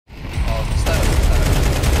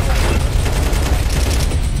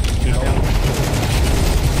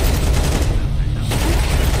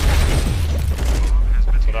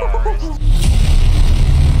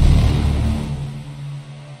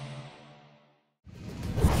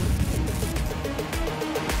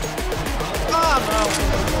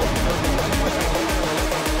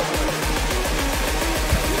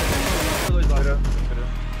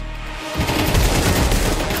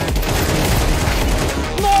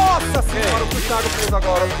que o Thiago fez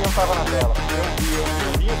agora, que não tava na tela.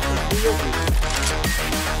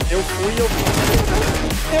 Eu fui, eu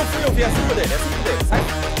vi, é 5 dele, sai.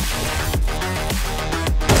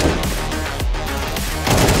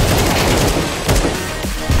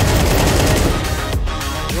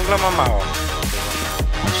 Jungla mamar, ó.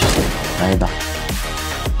 Aí dá.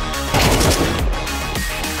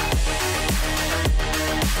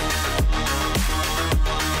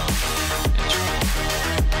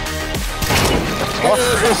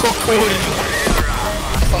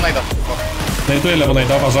 Nej, du är level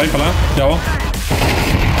 9, vad sa jag på det? Ja.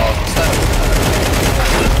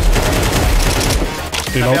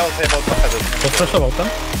 Reload. Poproszę wołtem.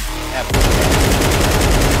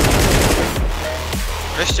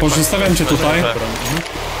 Pozostawiam cię tutaj.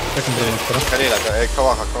 Jaką broń masz teraz? Kalila,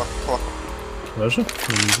 kałacha. Leży?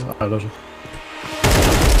 Nie widzę. A, leży.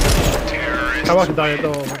 Kałach daje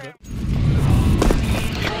do...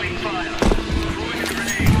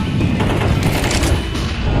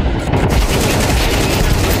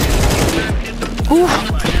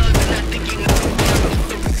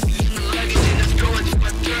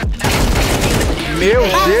 Meu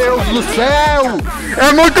Deus do céu!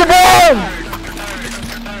 É muito bom!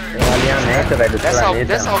 Tem um alinhamento, velho, do planeta.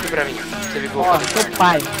 Dá salve pra mim. Você viu? Ó, teu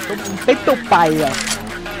pai. Tem teu pai, ó.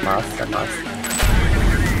 Massa.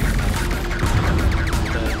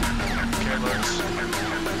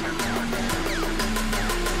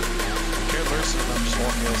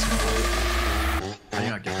 I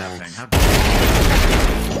think I get that thing.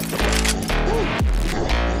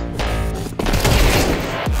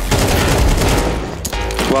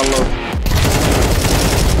 One low.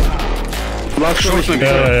 Last short,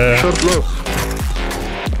 short low.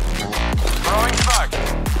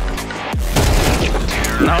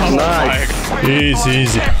 Nice.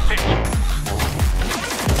 Easy.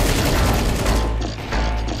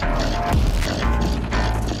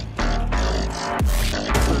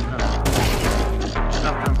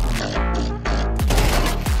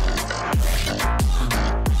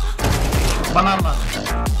 Banana.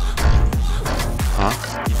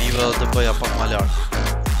 E nível de apoio para malhar.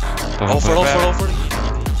 Over.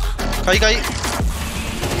 Cai.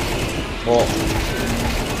 Bom.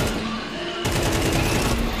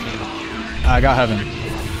 I got heaven.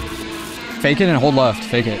 Fake it and hold left.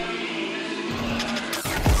 Fake it.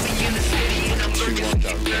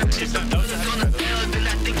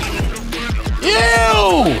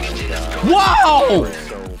 Ew! Wow!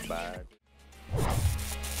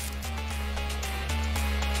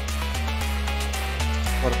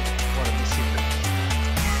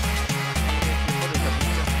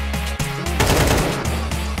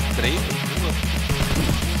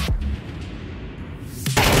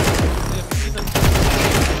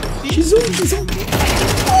 She's on.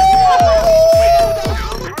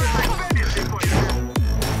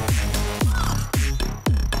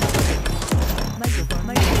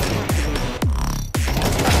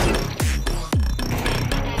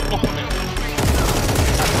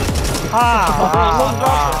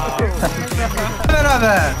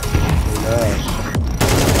 Beraber.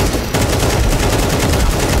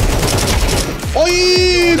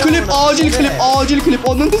 Oy! Acil klip.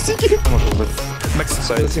 Ananı sikeyim.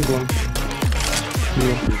 Backside.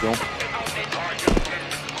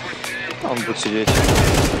 On будет сидеть.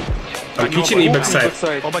 Kitchen и backside.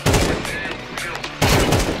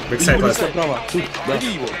 Backside last.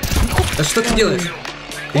 Да что ты делаешь?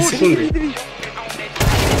 3 секунды.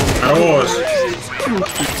 Хорош.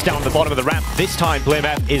 It's down the bottom of the ramp. This time,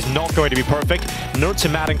 BlameF is not going to be perfect. Nerds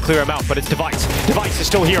him out and clear him out, but it's Device. Device is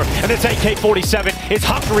still here, and it's AK47. It's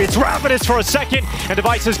hungry, it's ravenous for a second, and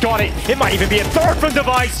Device has got it. It might even be a third from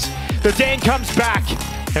Device. The Dane comes back,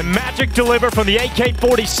 and magic delivered from the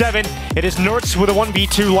AK47. It is Nerds with a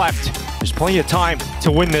 1v2 left. There's plenty of time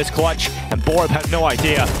to win this clutch, and Borb has no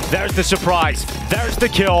idea. There's the surprise, there's the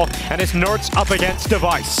kill, and it's Nerds up against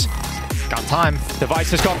Device. Got time.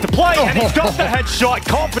 Device has got to play, and he's got the headshot.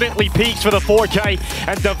 Confidently peaks for the 4K,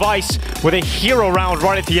 and Device with a hero round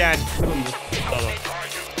right at the end.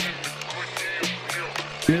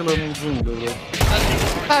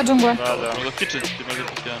 A, dżungła. Mogę wkiczyć, ty mogę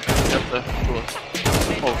kupiłem. Ja te.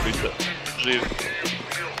 O, wyjdę. Żyję.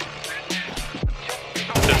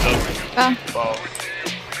 A.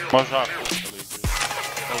 Można.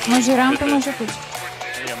 Może rampę, może pójść.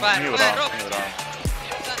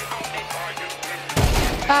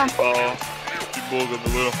 A. O, i Boga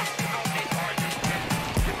było.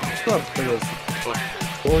 Start to jest.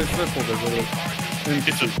 Oj,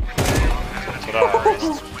 Kitchen.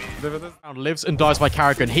 Lives and dies by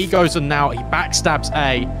Carrigan. He goes and now he backstabs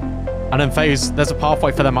A, and then FaZe, there's a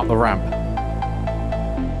pathway for them up the ramp.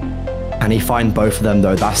 Can he find both of them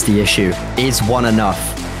though? That's the issue. Is one enough?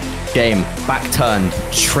 Game, back turned,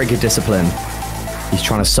 trigger discipline. He's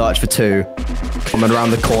trying to search for two. Coming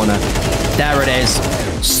around the corner. There it is.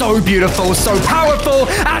 So beautiful, so powerful,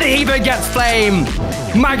 and he even gets flame.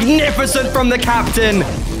 Magnificent from the captain.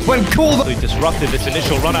 When cool. He disrupted this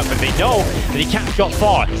initial run-up, and they know that he can't go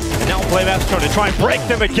far. And now BlameF's trying to try and break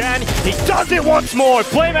them again. He does it once more.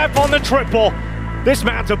 BlameF on the triple. This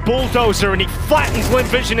man's a bulldozer, and he flattens Lim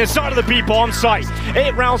Vision inside of the people on site.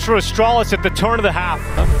 8 rounds for Astralis at the turn of the half.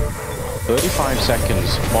 35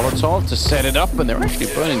 seconds. Molotov to set it up, and they're actually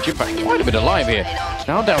burning Jipak quite a bit alive here. It's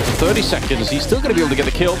now down to 30 seconds. He's still going to be able to get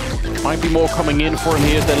the kill. Might be more coming in for him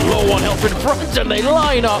here. They're low on health in front, and they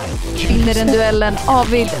line up. Vinner den duellen.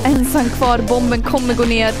 Avid ensam kvar. Bomben kommer gå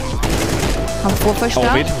ner. Han får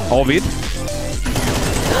första. Avid.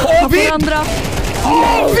 Han får andra.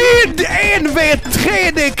 Avid!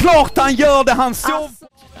 1v3! Det är klart han gör det. Han såg...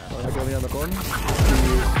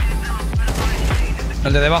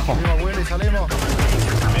 El de debajo.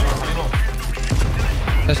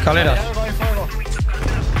 Escaleras.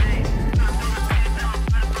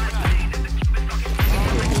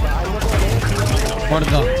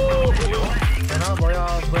 Muerto.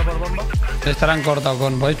 Estarán cortados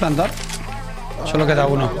con... ¿Podéis plantar? Solo queda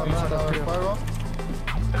uno.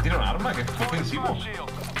 Tiene un arma que es ofensivo.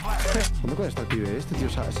 ¿Dónde con está el pibe este, tío? O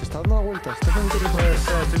sea, se está dando la vuelta. Está haciendo un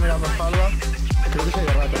estoy mirando espalda. Creo que se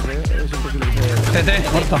haya ratas, Es imposible que se...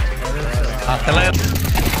 TT, muerto. Hasta la...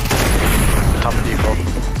 Top default.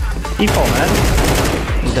 Default, man.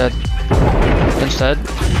 He's dead. Bench dead.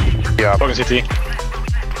 Yeah, fucking CT.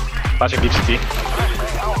 Flashing deep CT.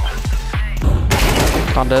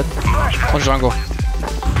 Con dead. One's jungle.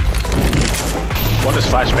 One is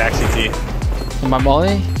flashback CT. My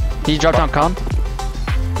molly. He dropped down con.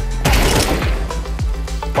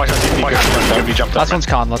 Watch on CT. He jumped up. Last one's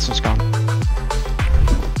con. Last one's con.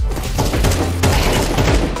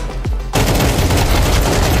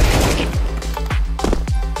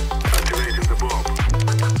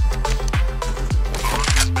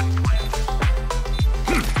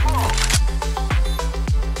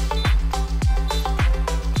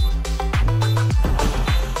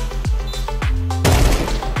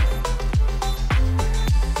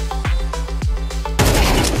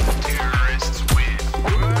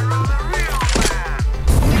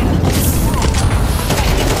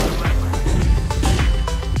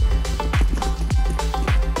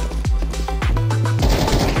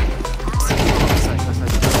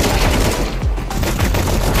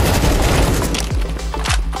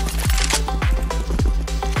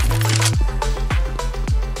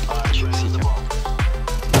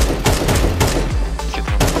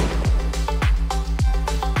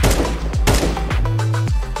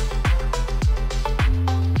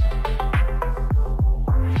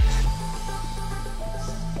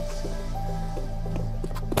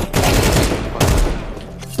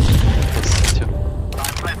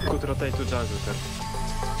 Rotate to jungle,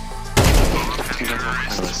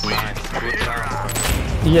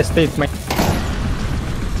 Yes, state, my...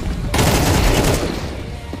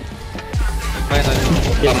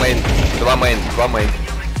 Два мейн.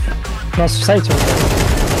 У нас в сайте.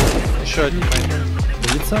 Еще один мейн.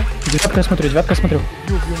 Боится? Девятка я смотрю. Девятка.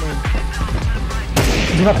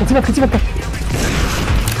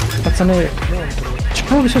 Пацаны,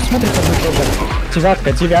 чего вы все смотрите друг друга?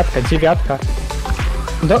 Девятка.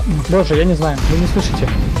 Да, боже, я не знаю, вы не слышите.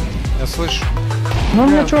 Я слышу. Ну у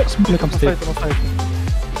меня чувак с муликом стоит.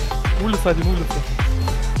 Улица, один улица.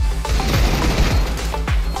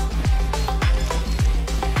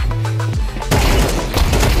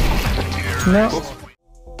 No.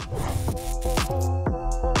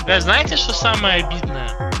 Знаете, что самое обидное?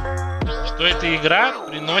 Что эта игра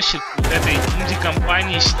приносит вот этой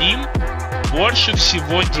инди-компании Steam больше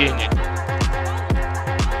всего денег.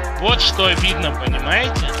 Вот что обидно,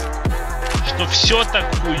 понимаете? Что все так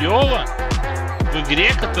хуёво в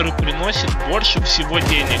игре, которая приносит больше всего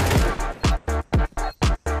денег.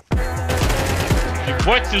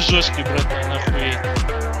 Ебать ты жесткий, братан, нахуй.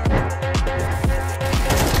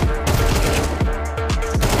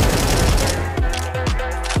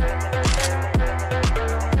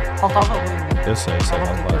 Eu sei, vai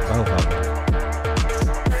rolar.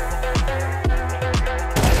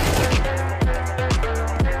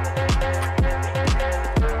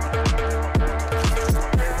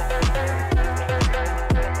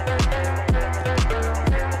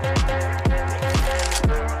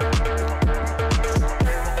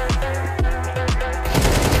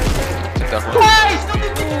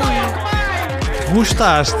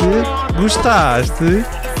 Gostaste?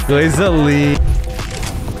 Coisa ali.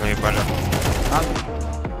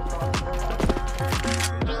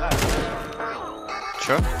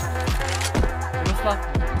 Чё?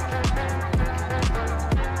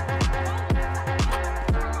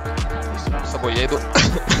 С собой я иду.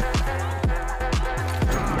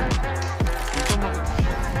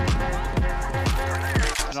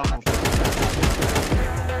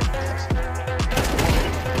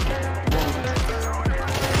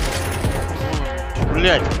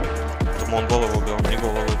 Блять! Думаю, он голову убил, не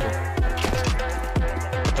голову убил.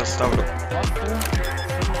 Это ставлю.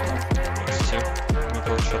 Прости, не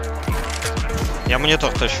получат. Я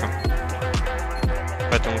монитор тащу.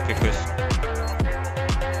 Поэтому пикаюсь.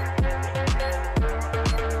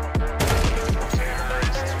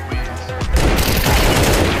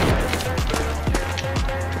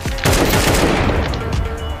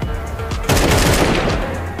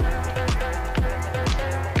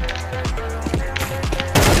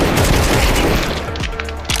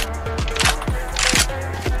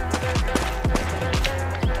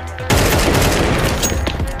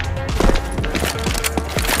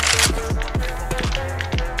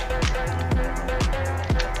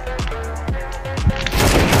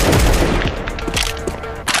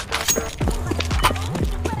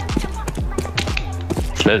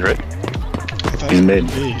 Sled, right? He's mid.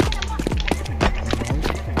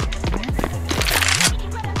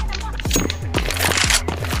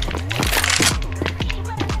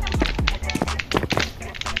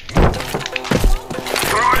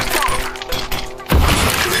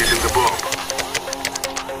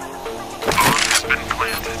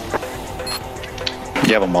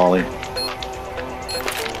 You have a molly.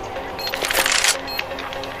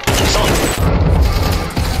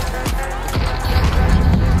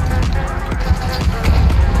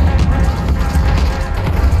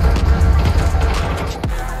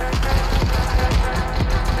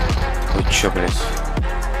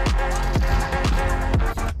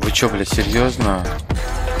 Вы чё, блядь, серьезно?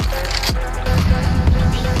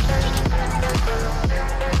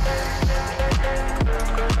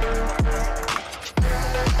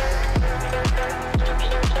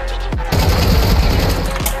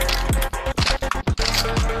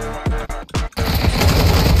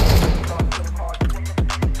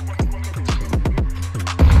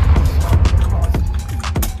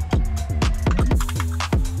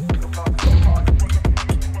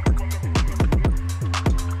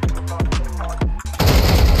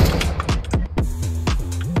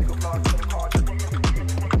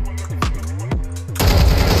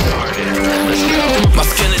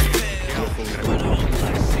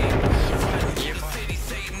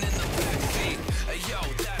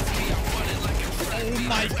 Oh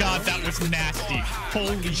my god, that was nasty.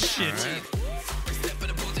 Holy shit.